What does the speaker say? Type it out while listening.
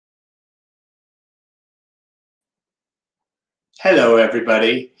Hello,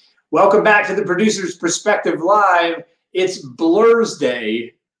 everybody. Welcome back to the Producer's Perspective Live. It's Blur's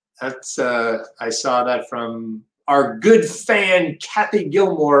Day. That's I saw that from our good fan, Kathy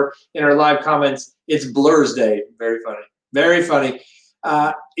Gilmore, in our live comments. It's Blur's Day. Very funny. Very funny.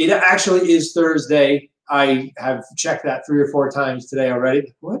 It actually is Thursday. I have checked that 3 or 4 times today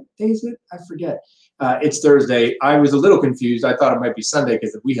already. What day is it? I forget. It's Thursday. I was a little confused. I thought it might be Sunday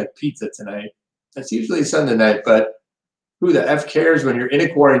because we had pizza tonight. That's usually Sunday night, but who the F cares when you're in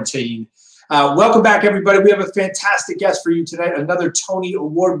a quarantine? Welcome back, everybody. We have a fantastic guest for you tonight. Another Tony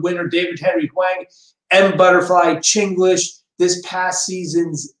Award winner, David Henry Hwang, M. Butterfly, Chinglish. This past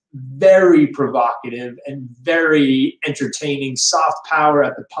season's very provocative and very entertaining, soft power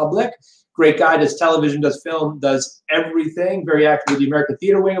at the public. Great guy, does television, does film, does everything. Very active with the American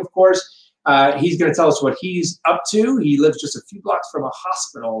Theater Wing, of course. He's going to tell us what he's up to. He lives just a few blocks from a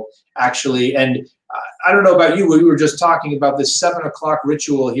hospital, actually. And I don't know about you, we were just talking about this 7 o'clock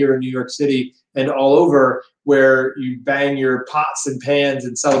ritual here in New York City and all over, where you bang your pots and pans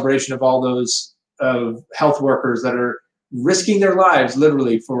in celebration of all those health workers that are risking their lives,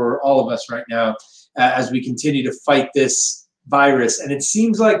 literally, for all of us right now as we continue to fight this virus. And it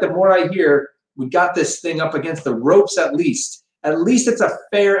seems like the more I hear, we got this thing up against the ropes at least. At least it's a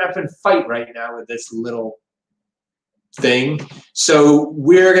fair effing fight right now with this little thing. So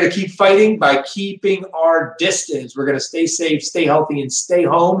we're going to keep fighting by keeping our distance. We're going to stay safe, stay healthy, and stay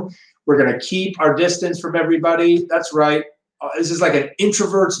home. We're going to keep our distance from everybody. That's right. This is like an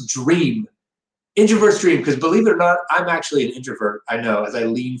introvert's dream. Introvert's dream, because believe it or not, I'm actually an introvert. I know, as I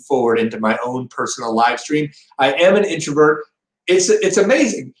lean forward into my own personal live stream. I am an introvert. It's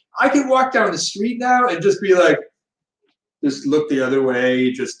amazing. I can walk down the street now and just be like, just look the other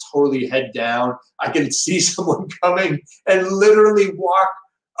way, just totally head down. I can see someone coming and literally walk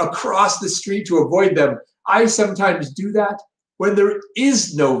across the street to avoid them. I sometimes do that when there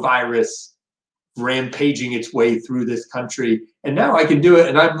is no virus rampaging its way through this country. And now I can do it.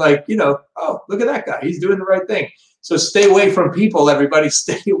 And I'm like, you know, oh, look at that guy. He's doing the right thing. So stay away from people, everybody.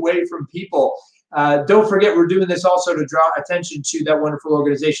 Stay away from people. Don't forget, we're doing this also to draw attention to that wonderful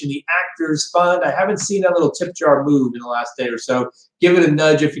organization, the Actors Fund. I haven't seen that little tip jar move in the last day or so. Give it a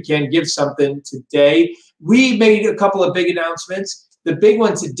nudge if you can. Give something today. We made a couple of big announcements. The big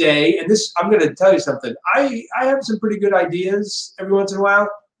one today, and this, I'm going to tell you something. I have some pretty good ideas every once in a while.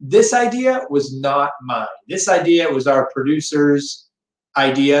 This idea was not mine. This idea was our producer's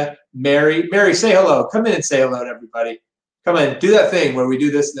idea. Mary, say hello. Come in and say hello to everybody. Come in. Do that thing where we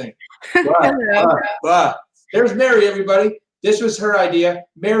do this thing. There's Mary, everybody. This was her idea.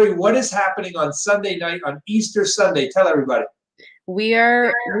 Mary, what is happening on Sunday night, on Easter Sunday? Tell everybody. We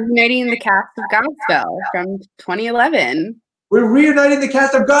are reuniting the cast of Godspell from 2011. We're reuniting the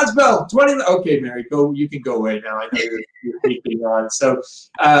cast of Godspell. Okay, Mary, go. You can go away now. I know you're keeping on. So,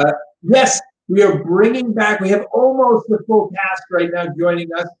 yes, we are bringing back. We have almost the full cast right now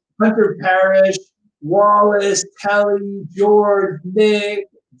joining us. Hunter Parrish, Wallace, Kelly, George, Nick,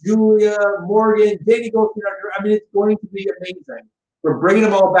 Julia, Morgan, Danny Goldstein. I mean, it's going to be amazing. We're bringing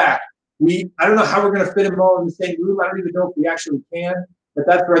them all back. I don't know how we're going to fit them all in the same room. I don't even know if we actually can. But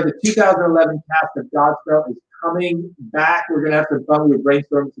that's right. The 2011 cast of Godspell is coming back. We're going to have some fun. We're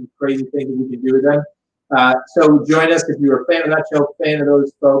brainstorming some crazy things that we can do with them. So join us if you're a fan of that show, fan of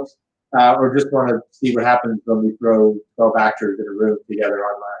those folks, or just want to see what happens when we throw 12 actors in a room together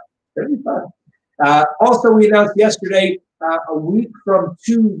online. It's going to be fun. Also, we announced yesterday, a week from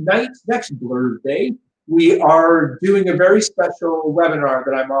tonight, next Blur's Day, we are doing a very special webinar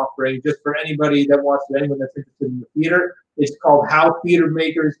that I'm offering just for anybody that wants to, anyone that's interested in the theater. It's called How Theater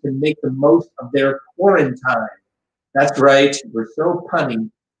Makers Can Make the Most of Their Quarantine. That's right, we're so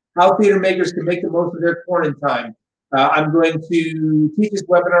punny. How theater makers can make the most of their quarantine. I'm going to teach this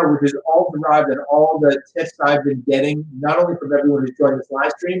webinar, which is all derived on all the tips I've been getting, not only from everyone who's joined this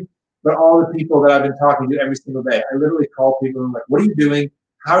live stream, but all the people that I've been talking to every single day. I literally call people and I'm like, what are you doing?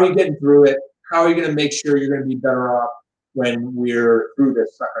 How are you getting through it? How are you going to make sure you're going to be better off when we're through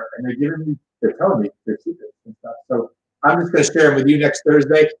this sucker? And they're telling me their secrets and stuff. So I'm just going to share them with you next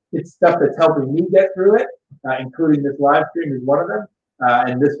Thursday. It's stuff that's helping me get through it, including this live stream is one of them.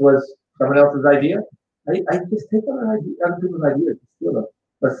 And this was someone else's idea. I just take other people's ideas and steal them.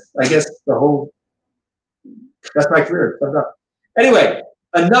 That's, I guess, that's my career. Anyway,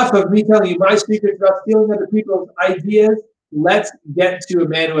 enough of me telling you my secrets about stealing other people's ideas. Let's get to a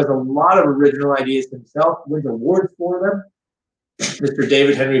man who has a lot of original ideas himself, wins awards for them, Mr.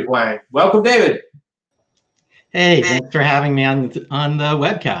 David Henry Hwang. Welcome, David. Hey, thanks for having me on the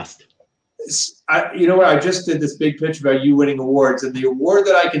webcast. You know what? I just did this big pitch about you winning awards, and the award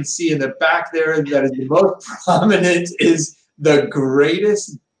that I can see in the back there that is the most prominent is the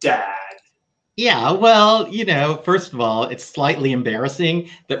greatest dad. Yeah, well, first of all, it's slightly embarrassing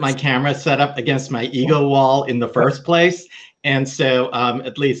that my camera is set up against my ego wall in the first place. And so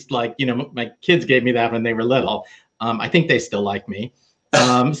at least my kids gave me that when they were little. I think they still like me.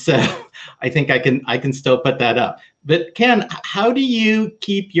 So I think I can still put that up. But Ken, how do you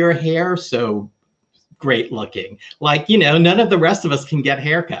keep your hair so great looking? None of the rest of us can get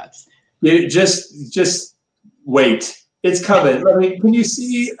haircuts. You just wait. It's coming. I mean, can you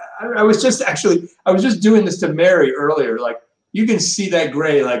see? I was just doing this to Mary earlier. Like, you can see that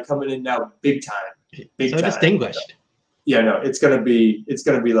gray coming in now, big time. Big time. Distinguished. Yeah, no, it's gonna be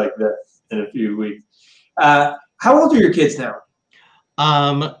like this in a few weeks. How old are your kids now?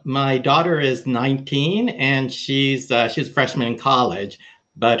 My daughter is 19, and she's a freshman in college,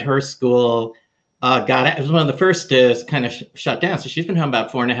 but her school it was one of the first to kind of shut down. So she's been home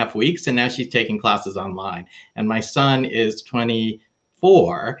about 4.5 weeks, and now she's taking classes online. And my son is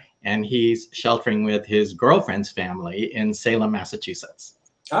 24, and he's sheltering with his girlfriend's family in Salem, Massachusetts.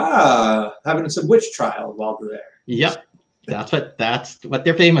 Having some witch trial while they're there. Yep, that's what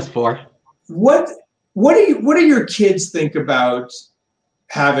they're famous for. What do your kids think about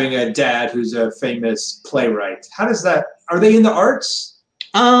having a dad who's a famous playwright? How does that? Are they in the arts?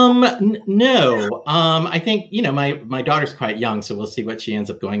 No. I think, my daughter's quite young, so we'll see what she ends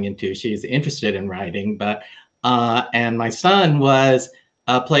up going into. She's interested in writing, but and my son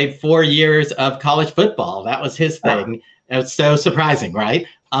played 4 years of college football. That was his thing. It was so surprising, right?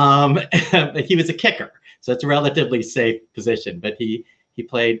 But he was a kicker, so it's a relatively safe position. But he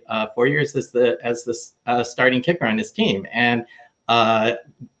played 4 years as the starting kicker on his team, and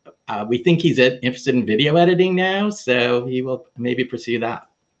we think he's interested in video editing now, so he will maybe pursue that.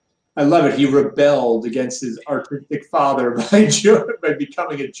 I love it. He rebelled against his artistic father by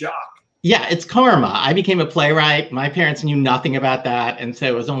becoming a jock. Yeah, it's karma. I became a playwright. My parents knew nothing about that, and so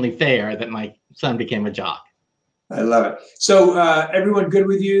it was only fair that my son became a jock. I love it. So everyone good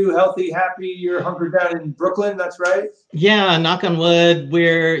with you? Healthy, happy? You're hunkered down in Brooklyn, that's right? Yeah, knock on wood.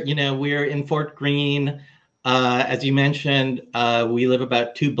 We're in Fort Greene. As you mentioned, we live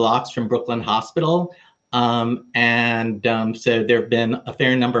about 2 blocks from Brooklyn Hospital. So there have been a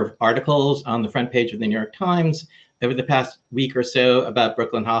fair number of articles on the front page of the New York Times over the past week or so about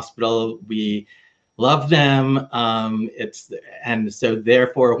Brooklyn Hospital. We love them. And so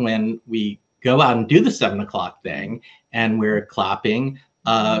therefore, when we go out and do the 7 o'clock thing and we're clapping,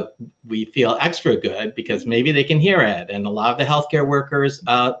 we feel extra good because maybe they can hear it. And a lot of the healthcare workers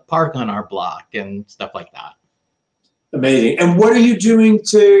park on our block and stuff like that. Amazing. And what are you doing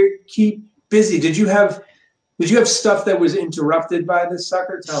to keep busy? Did you have stuff that was interrupted by this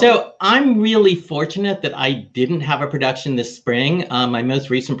sucker? So I'm really fortunate that I didn't have a production this spring. My most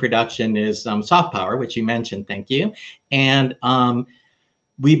recent production is Soft Power, which you mentioned. Thank you. And I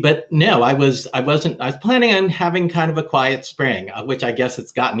was planning on having kind of a quiet spring, which I guess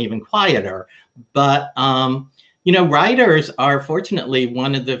it's gotten even quieter. But writers are fortunately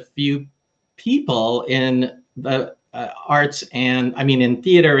one of the few people in the arts and in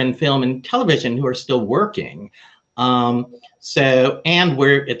theater and film and television who are still working. It's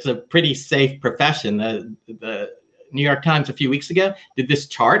a pretty safe profession. The New York Times a few weeks ago did this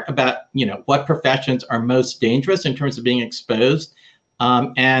chart about what professions are most dangerous in terms of being exposed.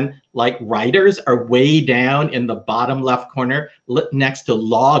 And writers are way down in the bottom left corner next to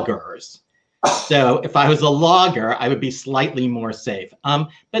loggers. So if I was a logger, I would be slightly more safe.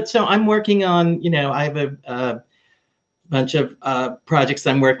 But so I'm working on, I have a bunch of projects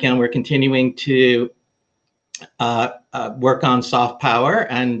I'm working on. We're continuing to work on Soft Power,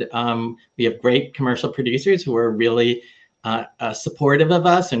 and we have great commercial producers who are really supportive of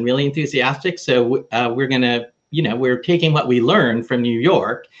us and really enthusiastic. So we're gonna, we're taking what we learned from New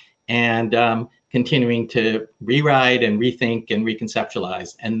York and continuing to rewrite and rethink and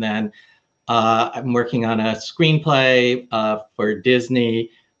reconceptualize. And then I'm working on a screenplay for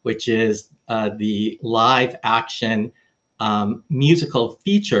Disney, which is the live action musical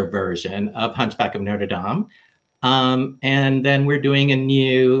feature version of Hunchback of Notre Dame. And then we're doing a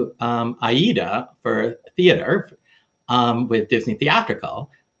new Aida for theater with Disney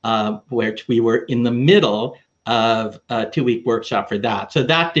Theatrical, which we were in the middle of a 2-week workshop for that. So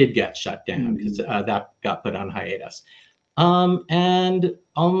that did get shut down because that got put on hiatus. And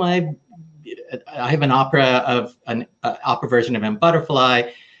I have an opera version of M.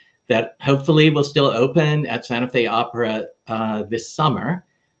 Butterfly that hopefully will still open at Santa Fe Opera this summer.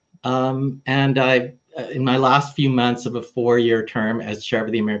 And I, in my last few months of a 4-year term as chair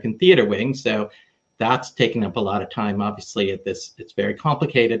of the American Theater Wing, so that's taken up a lot of time. Obviously, it's very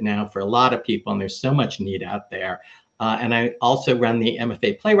complicated now for a lot of people, and there's so much need out there. and I also run the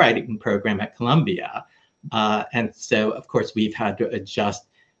MFA playwriting program at Columbia. And so, of course, we've had to adjust,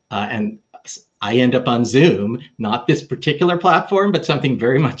 and I end up on Zoom, not this particular platform, but something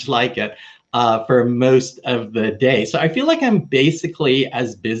very much like it, for most of the day. So I feel like I'm basically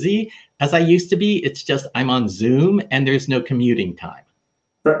as busy as I used to be. It's just I'm on Zoom and there's no commuting time.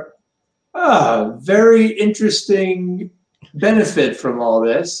 Very interesting benefit from all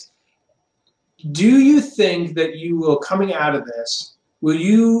this. Do you think that you will, coming out of this, will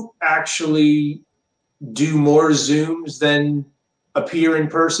you actually do more Zooms than appear in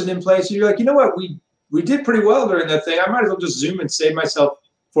person in places? You're like, you know what, we did pretty well during that thing. I might as well just Zoom and save myself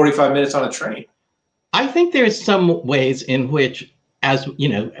 45 minutes on a train. I think there's some ways in which, as you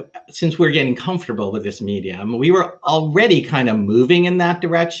know, since we're getting comfortable with this medium, we were already kind of moving in that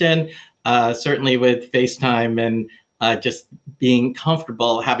direction, certainly with FaceTime and just being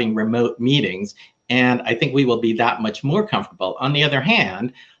comfortable having remote meetings. And I think we will be that much more comfortable. On the other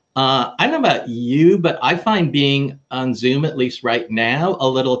hand, I don't know about you, but I find being on Zoom, at least right now, a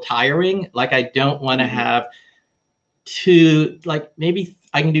little tiring. Like I don't want to have maybe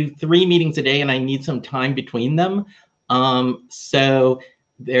I can do 3 meetings a day and I need some time between them. So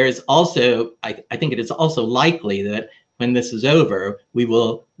there's also, I think it is also likely that when this is over, we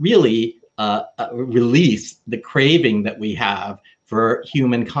will really release the craving that we have for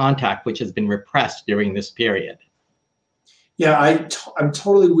human contact, which has been repressed during this period. Yeah, I'm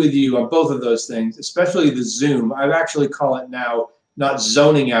totally with you on both of those things, especially the Zoom. I actually call it now not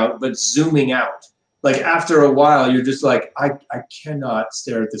zoning out, but zooming out. Like after a while, you're just like, I cannot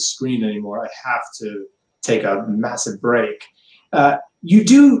stare at the screen anymore. I have to take a massive break. You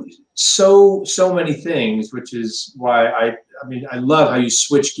do so many things, which is why I mean, I love how you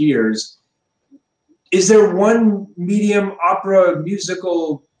switch gears. Is there one medium, opera,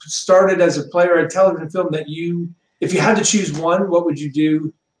 musical, started as a playwright, television, film that you, if you had to choose one, what would you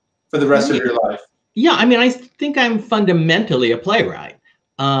do for the rest of your life? Yeah, I mean, I think I'm fundamentally a playwright.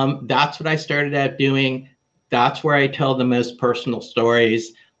 That's what I started out doing. That's where I tell the most personal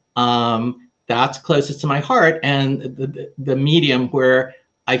stories. That's closest to my heart, and the medium where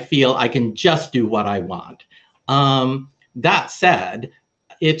I feel I can just do what I want. That said,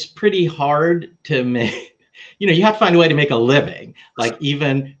 it's pretty hard to make, you have to find a way to make a living. Like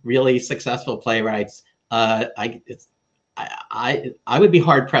even really successful playwrights, I would be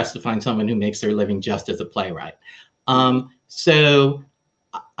hard pressed to find someone who makes their living just as a playwright. So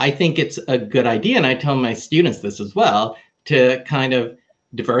I think it's a good idea, and I tell my students this as well, to kind of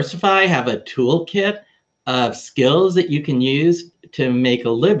diversify, have a toolkit of skills that you can use to make a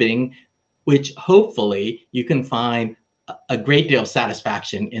living, which hopefully you can find a great deal of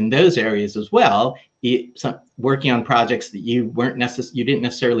satisfaction in those areas as well. Working on projects that you didn't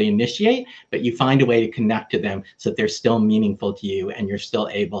necessarily initiate, but you find a way to connect to them so that they're still meaningful to you and you're still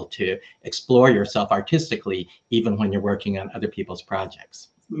able to explore yourself artistically, even when you're working on other people's projects.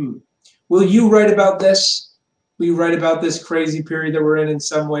 Will you write about this? Will you write about this crazy period that we're in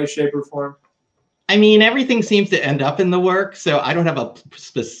some way, shape, or form? I mean, everything seems to end up in the work, so I don't have a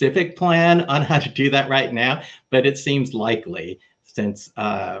specific plan on how to do that right now, but it seems likely since,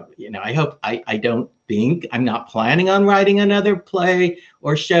 I don't think, I'm not planning on writing another play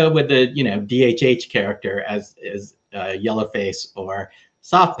or show with the, DHH character as Yellowface or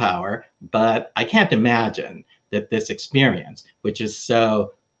Soft Power, but I can't imagine that this experience, which is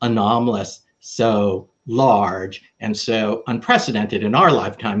so anomalous, so large, and so unprecedented in our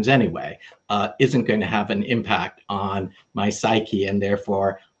lifetimes anyway, isn't going to have an impact on my psyche and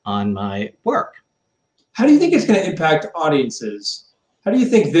therefore on my work. How do you think it's going to impact audiences? How do you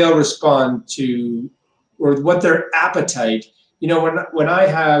think they'll respond to, or what their appetite, when I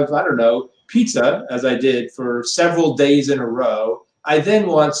have, I don't know, pizza, as I did for several days in a row, I then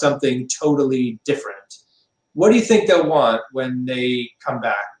want something totally different. What do you think they'll want when they come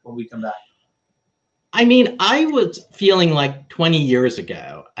back, when we come back? I mean, I was feeling like 20 years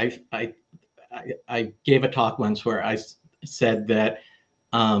ago, I gave a talk once where I said that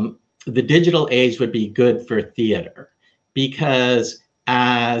the digital age would be good for theater, because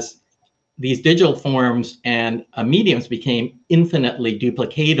as these digital forms and mediums became infinitely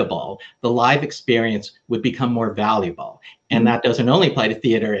duplicatable, the live experience would become more valuable. And that doesn't only apply to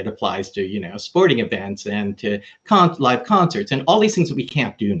theater, it applies to, sporting events and to live concerts and all these things that we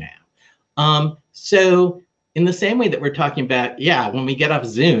can't do now. So in the same way that we're talking about, when we get off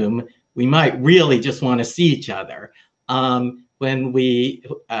Zoom, we might really just want to see each other. When we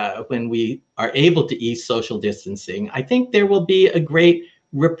are able to ease social distancing, I think there will be a great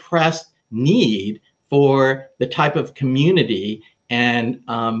repressed need for the type of community and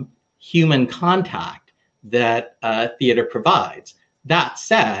human contact that theater provides. That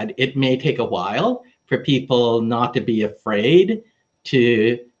said, it may take a while for people not to be afraid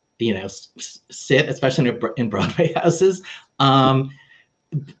to, you know, sit, especially in Broadway houses. But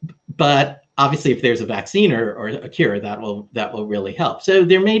obviously, if there's a vaccine or a cure, that will really help. So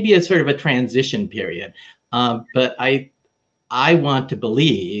there may be a sort of a transition period. But I want to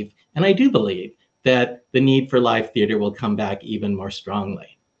believe, and I do believe, that the need for live theater will come back even more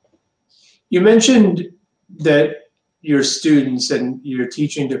strongly. You mentioned that your students and you're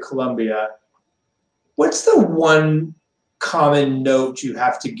teaching to Columbia. What's the one common note you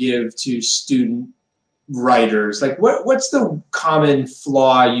have to give to student writers? Like what's the common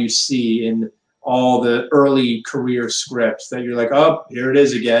flaw you see in all the early career scripts that you're like, oh, here it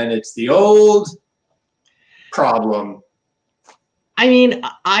is again. It's the old problem. I mean,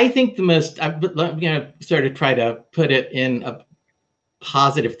 I think the most, I'm going to sort of try to put it in a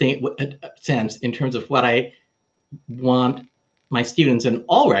positive sense in terms of what I want my students and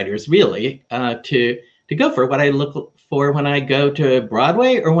all writers really to go for, what I look for when I go to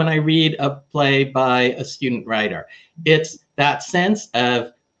Broadway or when I read a play by a student writer. It's that sense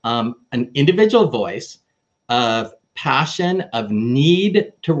of an individual voice, of passion, of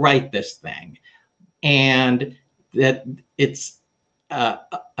need to write this thing, and that it's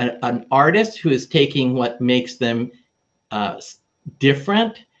an artist who is taking what makes them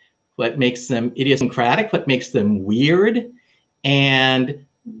different, what makes them idiosyncratic, what makes them weird, and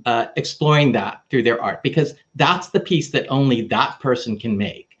exploring that through their art, because that's the piece that only that person can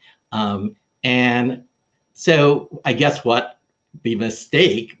make. And so I guess what the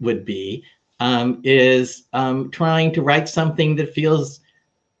mistake would be is trying to write something that feels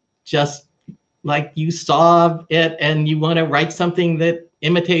just like you saw it, and you want to write something that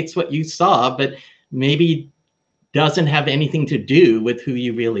imitates what you saw, but maybe doesn't have anything to do with who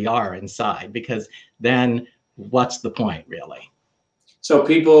you really are inside, because then what's the point, really? So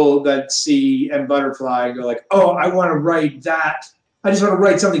people that see M. Butterfly go like, oh, I want to write that. I just want to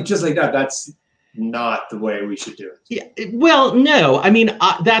write something just like that. That's not the way we should do it. Yeah, well, no. I mean,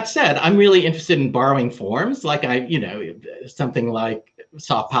 that said, I'm really interested in borrowing forms. Like something like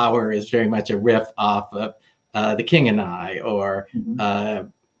Soft Power is very much a riff off of The King and I, or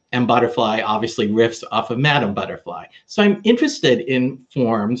M. Butterfly obviously riffs off of Madame Butterfly. So I'm interested in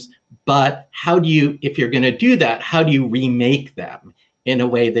forms, but how do you, if you're going to do that, how do you remake them in a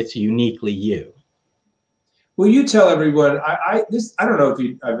way that's uniquely you? Will you tell everyone, I don't know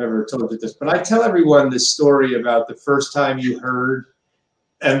if I've ever told you this, but I tell everyone this story about the first time you heard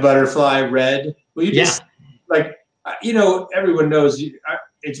M. Butterfly read. Will you just, everyone knows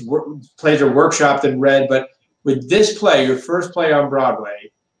plays are workshopped and read, but with this play, your first play on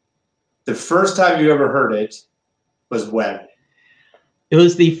Broadway, the first time you ever heard it was when? It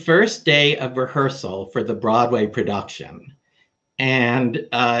was the first day of rehearsal for the Broadway production. And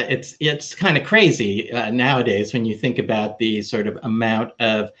it's kind of crazy nowadays when you think about the sort of amount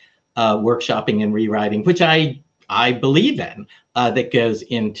of workshopping and rewriting, which I believe in, that goes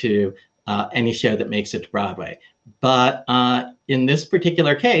into any show that makes it to Broadway. But in this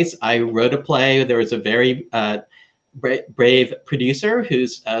particular case, I wrote a play. There was a very brave producer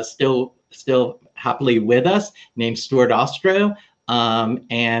who's still happily with us, named Stuart Ostro,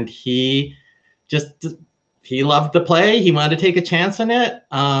 and he loved the play. He wanted to take a chance on it,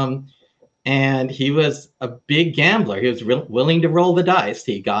 and he was a big gambler. He was willing to roll the dice.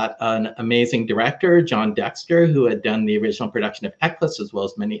 He got an amazing director, John Dexter, who had done the original production of Equus, as well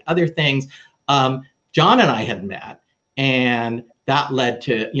as many other things. John and I had met, and that led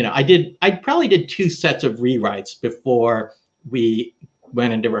to, I probably did 2 sets of rewrites before we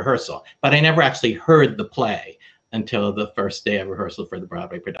went into rehearsal, but I never actually heard the play until the first day of rehearsal for the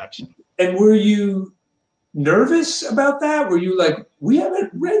Broadway production. And were you nervous about that? Were you like, we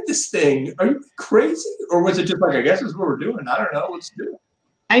haven't read this thing, are you crazy? Or was it just like, I guess that's what we're doing, I don't know, let's do it?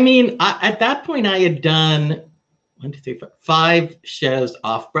 I mean, at that point I had done 5 shows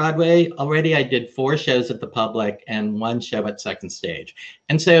off Broadway already. I did 4 shows at the Public and 1 show at Second Stage.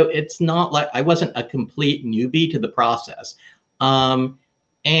 And so it's not like I wasn't a complete newbie to the process.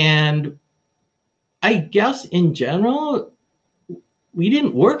 And I guess in general, we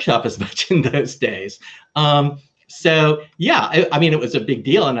didn't workshop as much in those days. So yeah, I mean, it was a big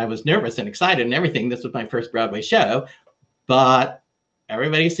deal and I was nervous and excited and everything. This was my first Broadway show, but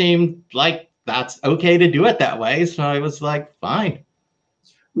everybody seemed like that's okay to do it that way. So I was like, fine.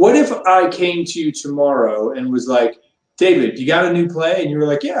 What if I came to you tomorrow and was like, David, you got a new play? And you were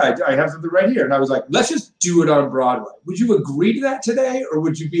like, yeah, I have something right here. And I was like, let's just do it on Broadway. Would you agree to that today? Or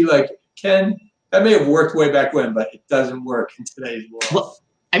would you be like, Ken, that may have worked way back when, but it doesn't work in today's world? Well,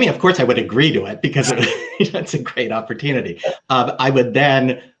 I mean, of course, I would agree to it because it's a great opportunity. I would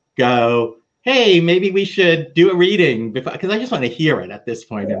then go, hey, maybe we should do a reading because I just want to hear it at this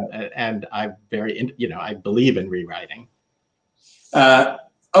point. And I'm very, I believe in rewriting. Oh,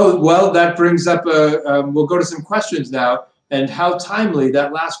 well, that brings up, we'll go to some questions now. And how timely,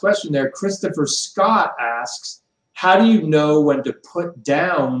 that last question there, Christopher Scott asks, how do you know when to put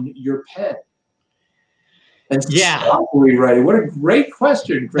down your pen? And stop rewriting. What a great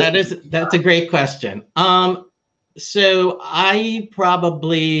question, Chris. That's a great question. So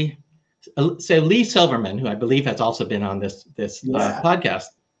Lee Silverman, who I believe has also been on this podcast,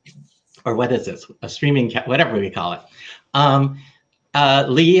 or what is this? A streaming, whatever we call it.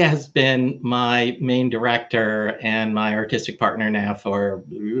 Lee has been my main director and my artistic partner now for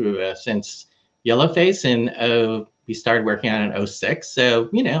since Yellowface, and we started working on it in 2006. So,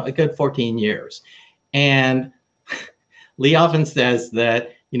 a good 14 years. And Lee often says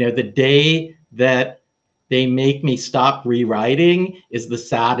that, the day that they make me stop rewriting is the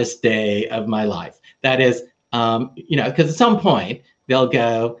saddest day of my life. That is, because at some point they'll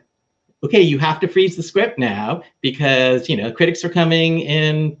go, okay, you have to freeze the script now because, critics are coming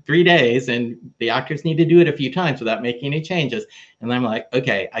in 3 days and the actors need to do it a few times without making any changes. And I'm like,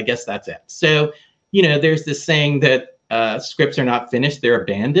 okay, I guess that's it. So, there's this saying that scripts are not finished, they're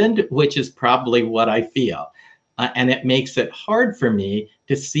abandoned, which is probably what I feel. And it makes it hard for me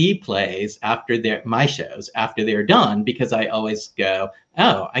to see plays after my shows after they're done, because I always go,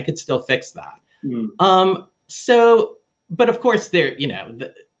 oh, I could still fix that. But of course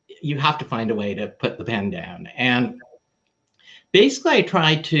you have to find a way to put the pen down. And basically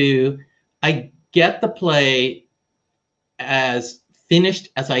I get the play as finished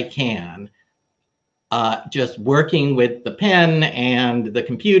as I can, just working with the pen and the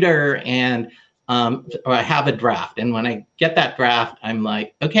computer, and or I have a draft. And when I get that draft, I'm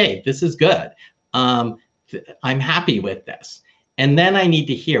like, okay, this is good. I'm happy with this. And then I need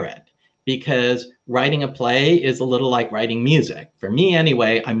to hear it, because writing a play is a little like writing music. For me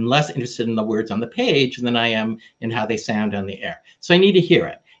anyway, I'm less interested in the words on the page than I am in how they sound on the air. So I need to hear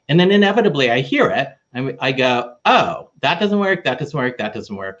it. And then inevitably I hear it, I go, oh, that doesn't work, that doesn't work, that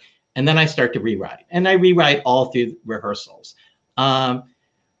doesn't work. And then I start to rewrite. And I rewrite all through rehearsals.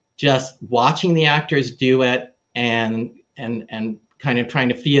 Just watching the actors do it and kind of trying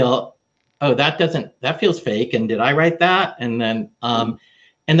to feel, oh, that feels fake. And did I write that? And then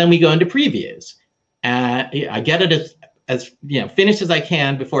we go into previews. I get it as finished as I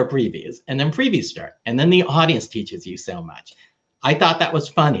can before previews, and then previews start. And then the audience teaches you so much. I thought that was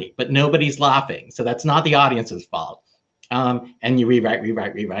funny, but nobody's laughing. So that's not the audience's fault. And you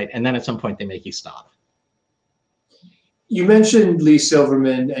rewrite. And then at some point they make you stop. You mentioned Lee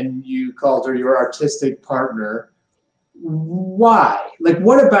Silverman and you called her your artistic partner. Why? Like,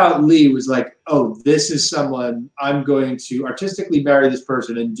 what about Lee was like, oh, this is someone I'm going to artistically marry this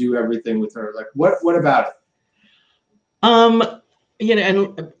person and do everything with her? Like, what about it? And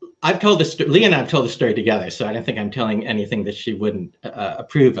I've told this, Lee and I've told the story together, so I don't think I'm telling anything that she wouldn't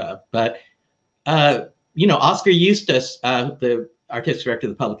approve of. But, Oscar Eustace, the artistic director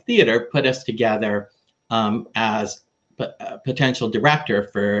of the Public Theater, put us together as a potential director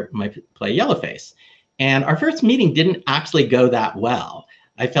for my play Yellowface. And our first meeting didn't actually go that well.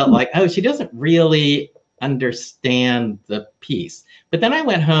 I felt like, oh, she doesn't really understand the piece. But then I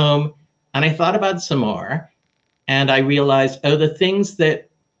went home and I thought about it some more, and I realized, oh, the things that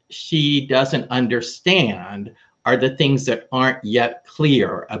she doesn't understand are the things that aren't yet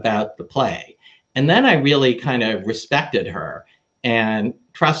clear about the play. And then I really kind of respected her and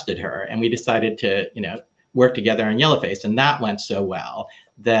trusted her, and we decided to, work together on Yellowface, and that went so well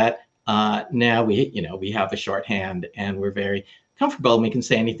that now we have a shorthand and we're very comfortable and we can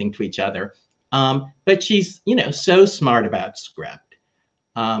say anything to each other. But she's so smart about script.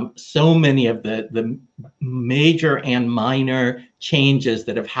 So many of the major and minor changes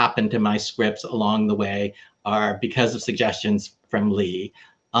that have happened to my scripts along the way are because of suggestions from Lee.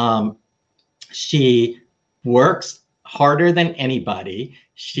 She works harder than anybody.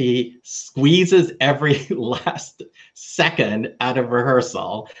 She squeezes every last second out of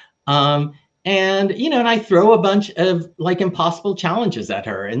rehearsal. And I throw a bunch of impossible challenges at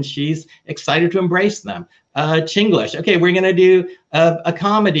her, and she's excited to embrace them. Chinglish. Okay, we're gonna do a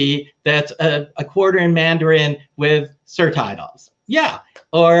comedy that's a quarter in Mandarin with surtitles. Yeah.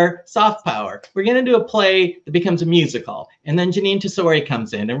 Or Soft Power. We're gonna do a play that becomes a musical, and then Janine Tesori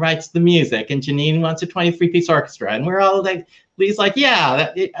comes in and writes the music, and Janine wants a 23-piece orchestra, and we're all like, Lee's like,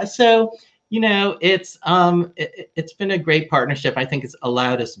 yeah. So it's been a great partnership. I think it's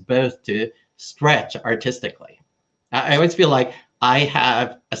allowed us both to stretch artistically. I always feel like I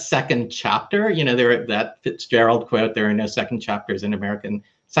have a second chapter. You know, that Fitzgerald quote, there are no second chapters in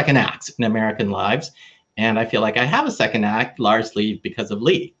second acts in American lives. And I feel like I have a second act largely because of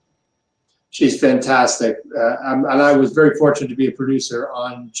Lee. She's fantastic. And I was very fortunate to be a producer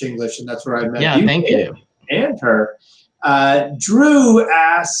on Chinglish, and that's where I met you. Yeah, thank you. And her. Drew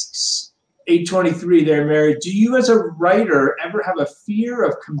asks, 823 there, Mary, do you as a writer ever have a fear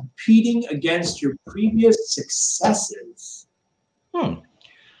of competing against your previous successes?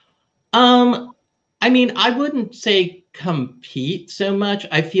 I mean, I wouldn't say compete so much.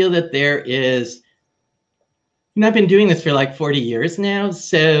 I feel that there is, you know, I've been doing this for like 40 years now.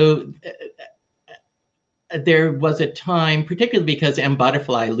 So there was a time, particularly because M.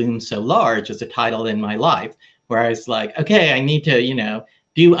 Butterfly loomed so large as a title in my life, where I was like, okay, I need to, you know,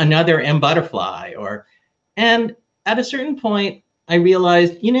 do another M. Butterfly. And at a certain point, I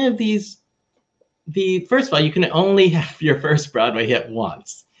realized, you know, first of all, you can only have your first Broadway hit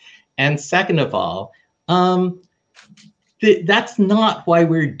once. And second of all, that's not why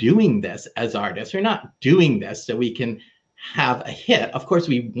we're doing this as artists. We're not doing this so we can have a hit. Of course,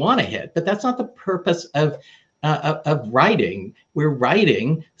 we want a hit, but that's not the purpose of writing. We're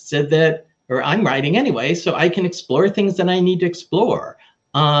writing so that, or I'm writing anyway, so I can explore things that I need to explore,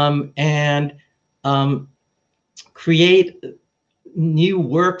 and create new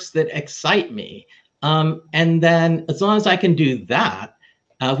works that excite me. And then as long as I can do that,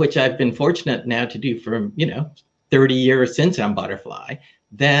 which I've been fortunate now to do for, you know, 30 years since I'm Butterfly,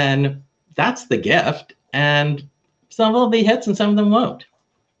 then that's the gift. And some of them will be hits and some of them won't.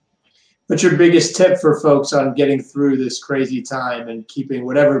 What's your biggest tip for folks on getting through this crazy time and keeping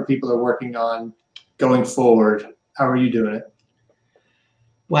whatever people are working on going forward? How are you doing it?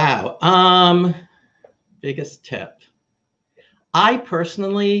 Wow. Biggest tip. I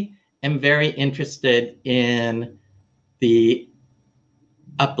personally am very interested in the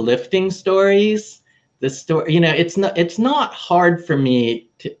uplifting stories. The story, you know, it's not hard for me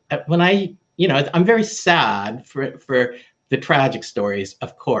to, when I, you know, I'm very sad for the tragic stories,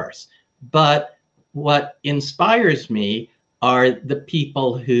 of course. But what inspires me are the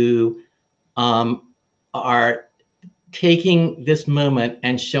people who are taking this moment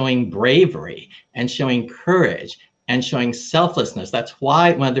and showing bravery and showing courage and showing selflessness. That's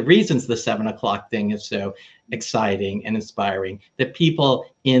why one of the reasons the 7 o'clock thing is so exciting and inspiring, that people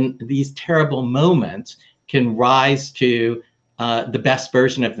in these terrible moments can rise to the best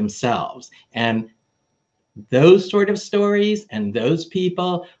version of themselves. And those sort of stories and those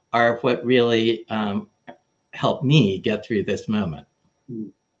people are what really helped me get through this moment.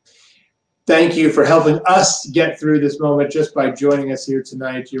 Thank you for helping us get through this moment just by joining us here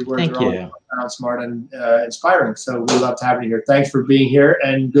tonight. Your words are always profound, smart, and inspiring. So we love to have you here. Thanks for being here,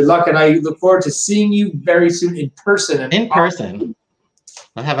 and good luck. And I look forward to seeing you very soon in person. In person.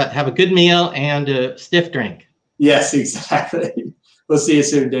 I'll have a good meal and a stiff drink. Yes, exactly. We'll see you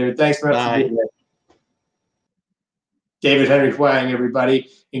soon, David. Thanks very much for being here. David Henry Hwang, everybody.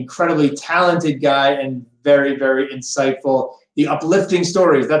 Incredibly talented guy and very, very insightful. The uplifting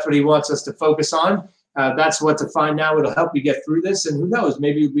stories, that's what he wants us to focus on. That's what to find now. It'll help you get through this. And who knows,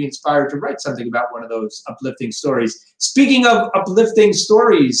 maybe you'll be inspired to write something about one of those uplifting stories. Speaking of uplifting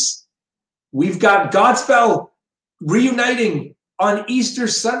stories, we've got Godspell reuniting on Easter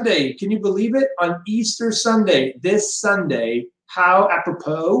Sunday. Can you believe it? On Easter Sunday, this Sunday, how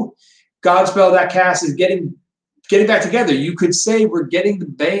apropos, Godspell, that cast is getting back together. You could say we're getting the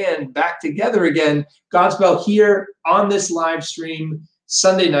band back together again. Godspell here on this live stream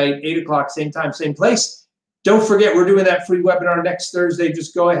Sunday night, 8 o'clock, same time, same place. Don't forget, we're doing that free webinar next Thursday.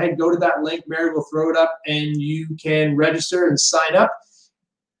 Just go ahead, go to that link. Mary will throw it up and you can register and sign up.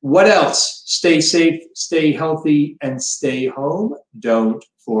 What else? Stay safe, stay healthy, and stay home. Don't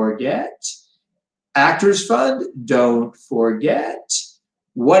forget. Actors Fund, don't forget.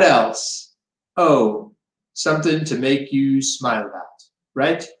 What else? Oh, something to make you smile about,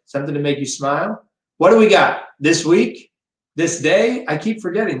 right? Something to make you smile. What do we got this week, this day? I keep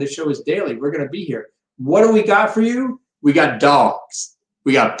forgetting this show is daily. We're going to be here. What do we got for you? We got dogs.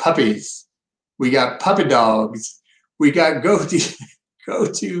 We got puppies. We got puppy dogs. We got go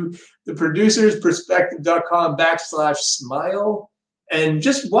to theproducersperspective.com/smile and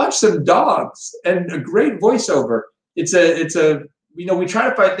just watch some dogs and a great voiceover. It's a you know, we try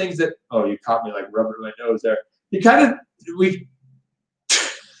to find things that, oh, you caught me like rubbing my nose there.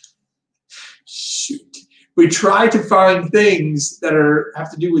 We try to find things that have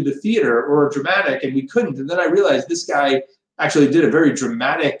to do with the theater or dramatic, and we couldn't. And then I realized this guy actually did a very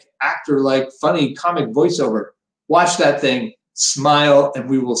dramatic, actor-like, funny comic voiceover. Watch that thing, smile, and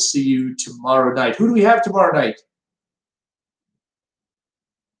we will see you tomorrow night. Who do we have tomorrow night?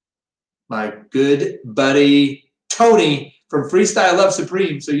 my good buddy Tony from Freestyle Love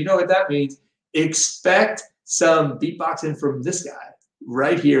Supreme. So you know what that means. Expect some beatboxing from this guy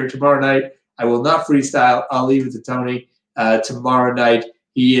right here tomorrow night. I will not freestyle. I'll leave it to Tony tomorrow night.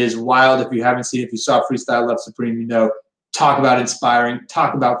 He is wild. If you haven't seen it, if you saw Freestyle Love Supreme, you know, talk about inspiring,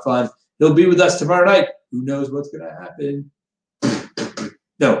 talk about fun. He'll be with us tomorrow night. Who knows what's going to happen?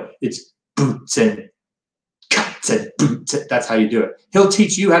 No, it's boots and cuts and boots. That's how you do it. He'll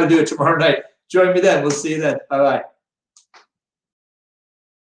teach you how to do it tomorrow night. Join me then. We'll see you then. Bye-bye.